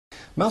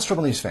Mouse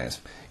Trouble News fans,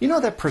 you know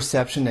that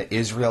perception that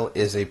Israel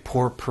is a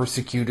poor,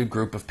 persecuted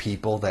group of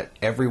people that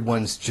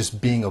everyone's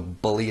just being a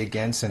bully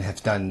against and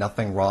have done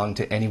nothing wrong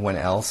to anyone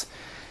else,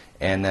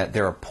 and that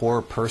they're a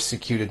poor,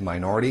 persecuted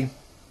minority?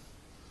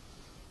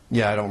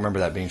 Yeah, I don't remember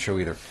that being true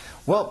either.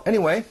 Well,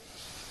 anyway,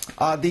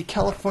 the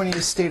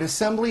California State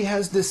Assembly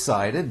has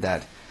decided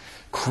that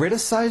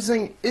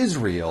criticizing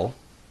Israel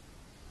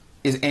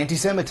is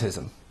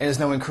anti-Semitism and is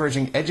now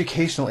encouraging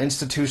educational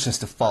institutions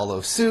to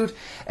follow suit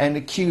and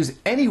accuse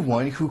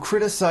anyone who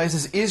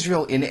criticizes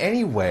Israel in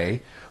any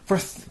way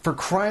for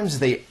crimes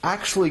they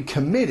actually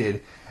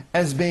committed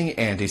as being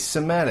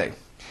anti-Semitic.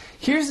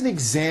 Here's an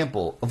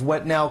example of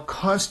what now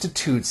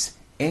constitutes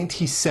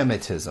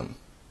anti-Semitism.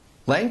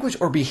 Language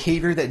or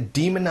behavior that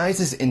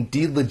demonizes and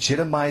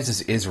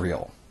delegitimizes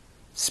Israel.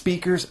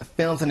 Speakers,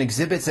 films, and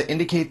exhibits that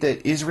indicate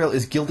that Israel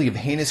is guilty of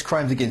heinous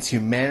crimes against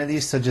humanity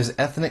such as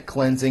ethnic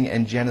cleansing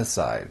and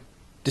genocide.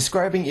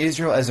 Describing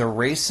Israel as a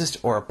racist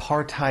or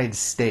apartheid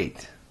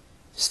state.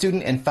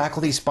 Student and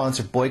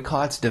faculty-sponsored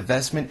boycotts,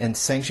 divestment, and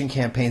sanction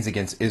campaigns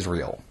against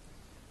Israel.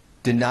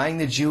 Denying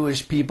the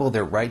Jewish people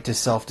their right to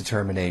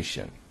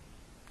self-determination.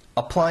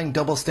 Applying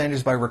double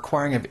standards by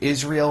requiring of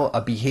Israel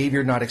a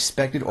behavior not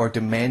expected or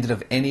demanded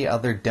of any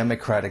other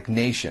democratic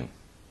nation.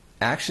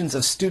 Actions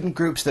of student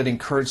groups that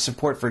encourage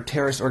support for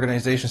terrorist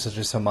organizations such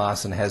as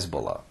Hamas and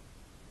Hezbollah.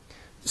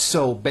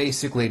 So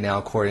basically now,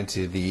 according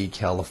to the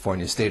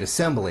California State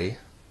Assembly,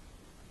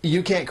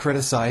 you can't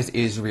criticize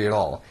Israel at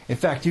all. In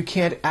fact, you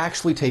can't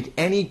actually take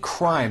any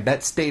crime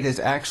that state has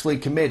actually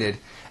committed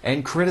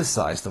and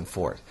criticize them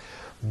for it.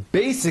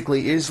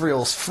 Basically,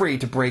 Israel's free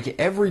to break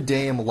every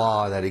damn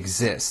law that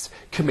exists,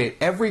 commit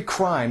every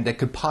crime that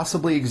could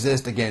possibly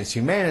exist against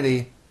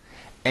humanity,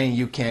 and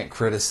you can't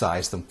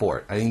criticize them for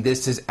it. I think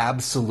this is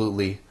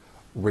absolutely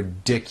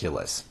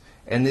ridiculous.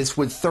 And this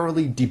would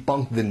thoroughly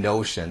debunk the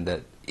notion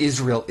that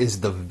Israel is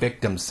the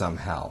victim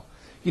somehow.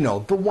 You know,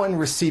 the one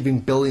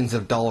receiving billions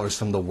of dollars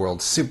from the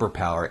world's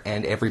superpower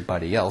and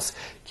everybody else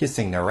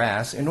kissing their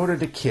ass in order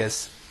to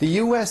kiss the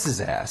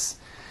U.S.'s ass.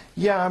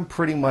 Yeah, I'm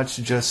pretty much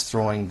just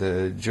throwing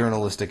the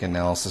journalistic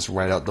analysis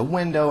right out the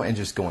window and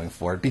just going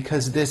for it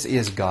because this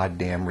is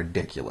goddamn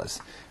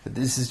ridiculous.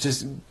 This is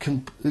just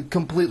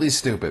completely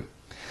stupid.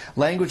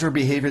 Language or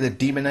behavior that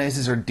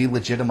demonizes or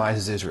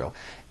delegitimizes Israel.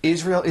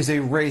 Israel is a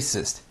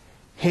racist,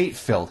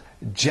 hate-filled,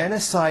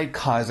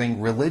 genocide-causing,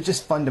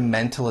 religious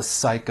fundamentalist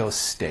psycho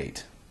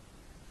state.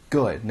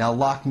 Good. Now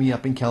lock me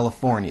up in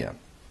California.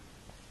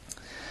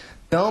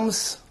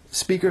 Films,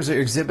 speakers, or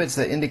exhibits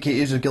that indicate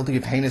Israel is guilty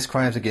of heinous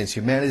crimes against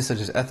humanity, such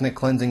as ethnic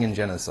cleansing and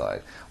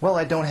genocide. Well,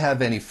 I don't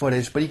have any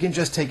footage, but you can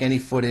just take any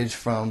footage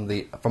from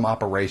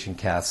Operation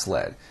Cast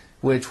Lead,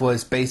 which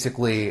was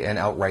basically an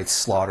outright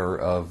slaughter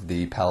of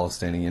the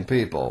Palestinian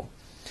people.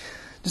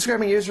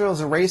 Describing Israel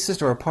as a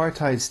racist or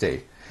apartheid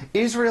state.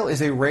 Israel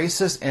is a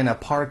racist and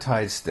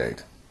apartheid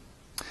state.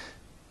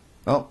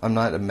 Well, I'm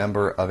not a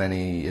member of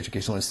any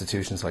educational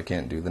institution, so I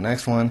can't do the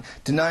next one.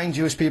 Denying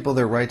Jewish people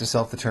their right to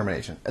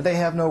self-determination. They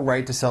have no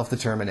right to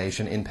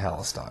self-determination in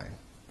Palestine.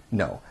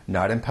 No,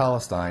 not in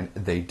Palestine.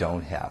 They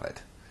don't have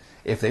it.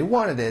 If they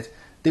wanted it,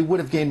 they would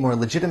have gained more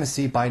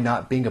legitimacy by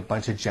not being a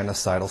bunch of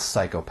genocidal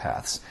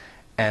psychopaths.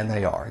 And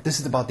they are. This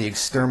is about the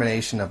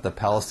extermination of the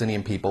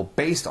Palestinian people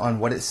based on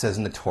what it says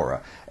in the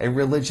Torah, a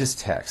religious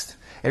text.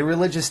 A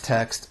religious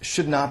text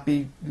should not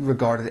be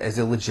regarded as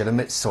a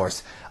legitimate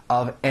source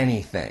of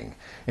anything,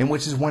 and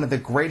which is one of the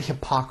great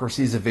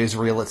hypocrisies of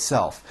Israel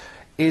itself.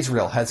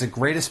 Israel has the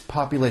greatest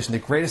population, the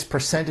greatest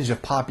percentage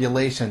of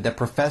population that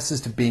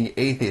professes to being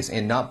atheist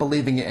and not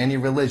believing in any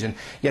religion,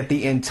 yet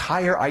the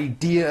entire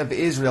idea of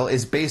Israel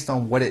is based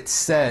on what it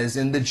says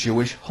in the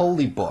Jewish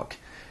holy book,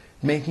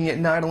 making it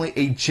not only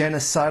a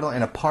genocidal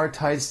and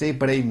apartheid state,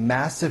 but a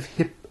massive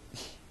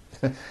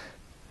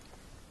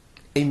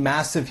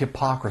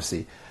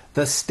hypocrisy.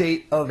 The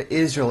state of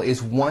Israel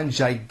is one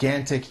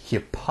gigantic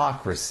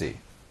hypocrisy.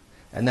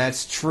 And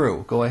that's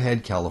true. Go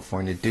ahead,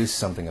 California, do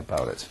something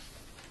about it.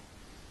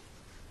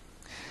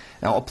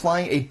 Now,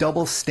 applying a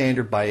double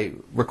standard by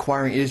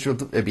requiring Israel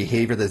a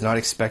behavior that is not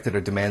expected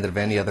or demanded of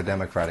any other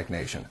democratic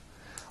nation,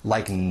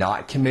 like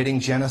not committing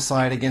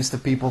genocide against the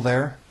people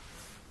there.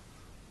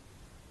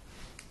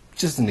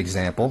 Just an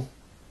example.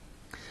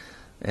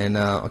 And,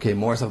 okay,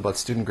 more stuff about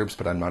student groups,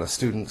 but I'm not a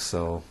student,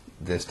 so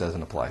this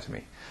doesn't apply to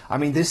me. I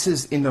mean, this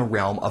is in the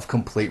realm of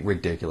complete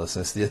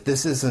ridiculousness.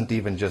 This isn't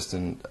even just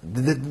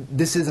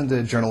this isn't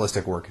a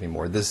journalistic work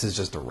anymore. This is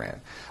just a rant.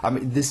 I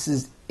mean, this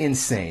is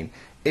insane.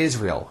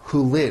 Israel,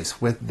 who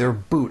lives with their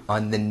boot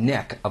on the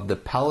neck of the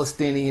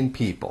Palestinian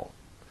people,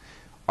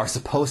 are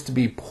supposed to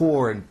be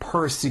poor and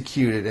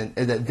persecuted, and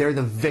that they're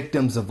the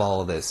victims of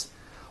all of this,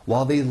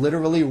 while they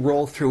literally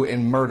roll through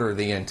and murder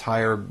the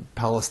entire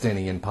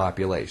Palestinian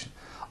population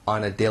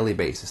on a daily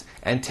basis,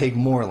 and take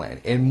more land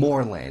and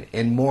more land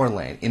and more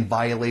land in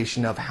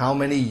violation of how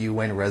many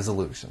UN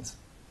resolutions?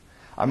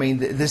 I mean,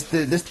 this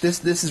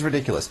is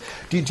ridiculous.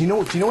 Do you know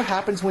what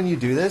happens when you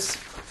do this?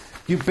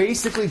 You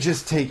basically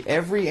just take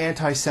every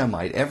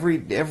anti-Semite,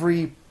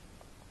 every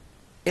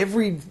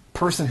every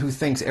person who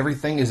thinks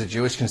everything is a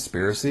Jewish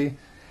conspiracy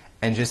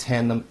and just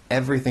hand them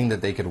everything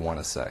that they could want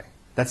to say.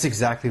 That's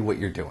exactly what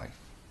you're doing.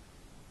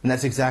 And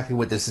that's exactly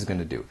what this is going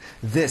to do.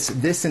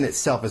 This in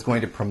itself is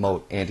going to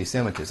promote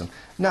anti-Semitism.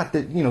 Not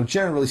that,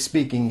 generally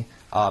speaking,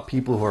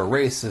 people who are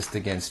racist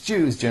against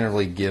Jews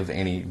generally give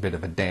any bit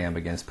of a damn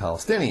against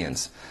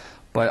Palestinians.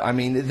 But, I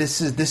mean,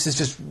 this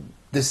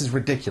is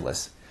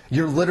ridiculous.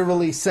 You're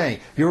literally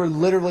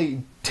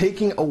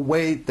taking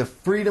away the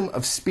freedom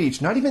of speech,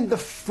 not even the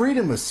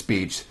freedom of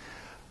speech,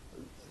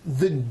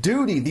 the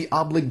duty, the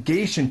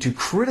obligation to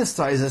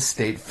criticize a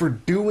state for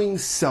doing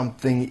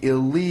something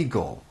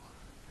illegal.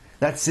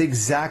 That's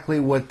exactly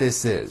what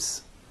this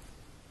is.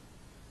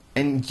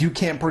 And you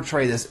can't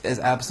portray this as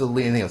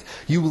absolutely anything else.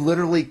 You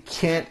literally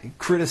can't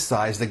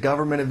criticize the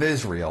government of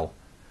Israel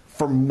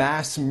for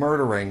mass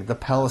murdering the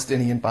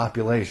Palestinian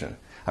population.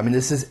 I mean,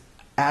 this is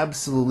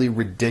absolutely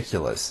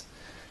ridiculous.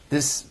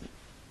 This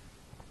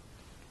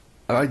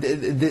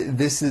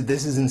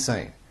is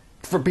insane.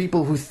 For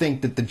people who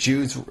think that the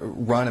Jews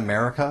run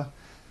America,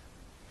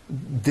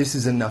 this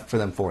is enough for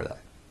them for that.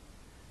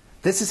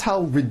 This is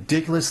how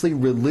ridiculously,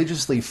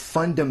 religiously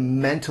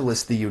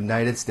fundamentalist the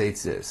United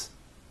States is.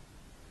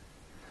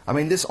 I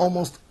mean, this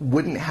almost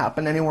wouldn't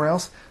happen anywhere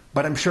else,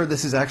 but I'm sure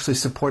this is actually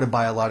supported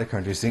by a lot of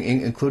countries,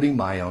 including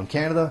my own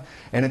Canada,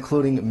 and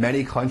including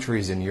many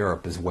countries in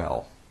Europe as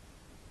well.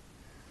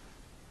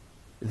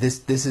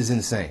 This is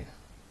insane.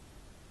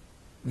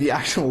 The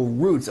actual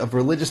roots of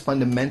religious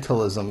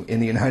fundamentalism in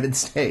the United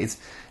States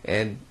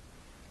and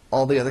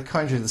all the other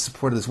countries that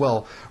support it as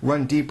well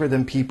run deeper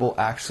than people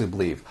actually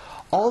believe.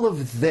 All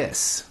of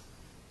this,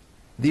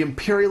 the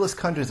imperialist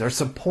countries are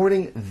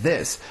supporting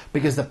this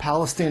because the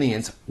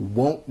Palestinians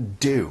won't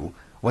do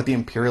what the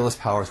imperialist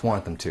powers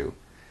want them to.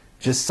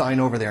 Just sign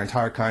over their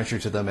entire country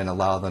to them and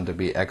allow them to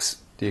be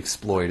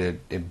exploited,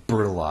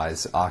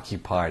 brutalized,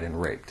 occupied,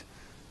 and raped.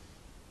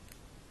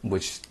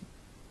 Which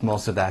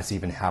most of that's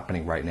even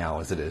happening right now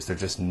as it is. They're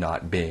just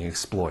not being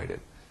exploited.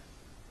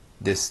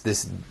 I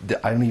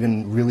don't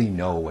even really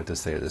know what to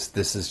say to this.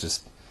 This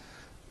is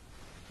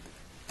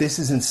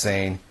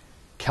insane.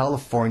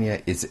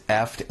 California is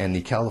effed, and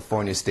the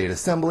California State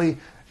Assembly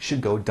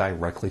should go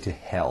directly to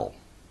hell.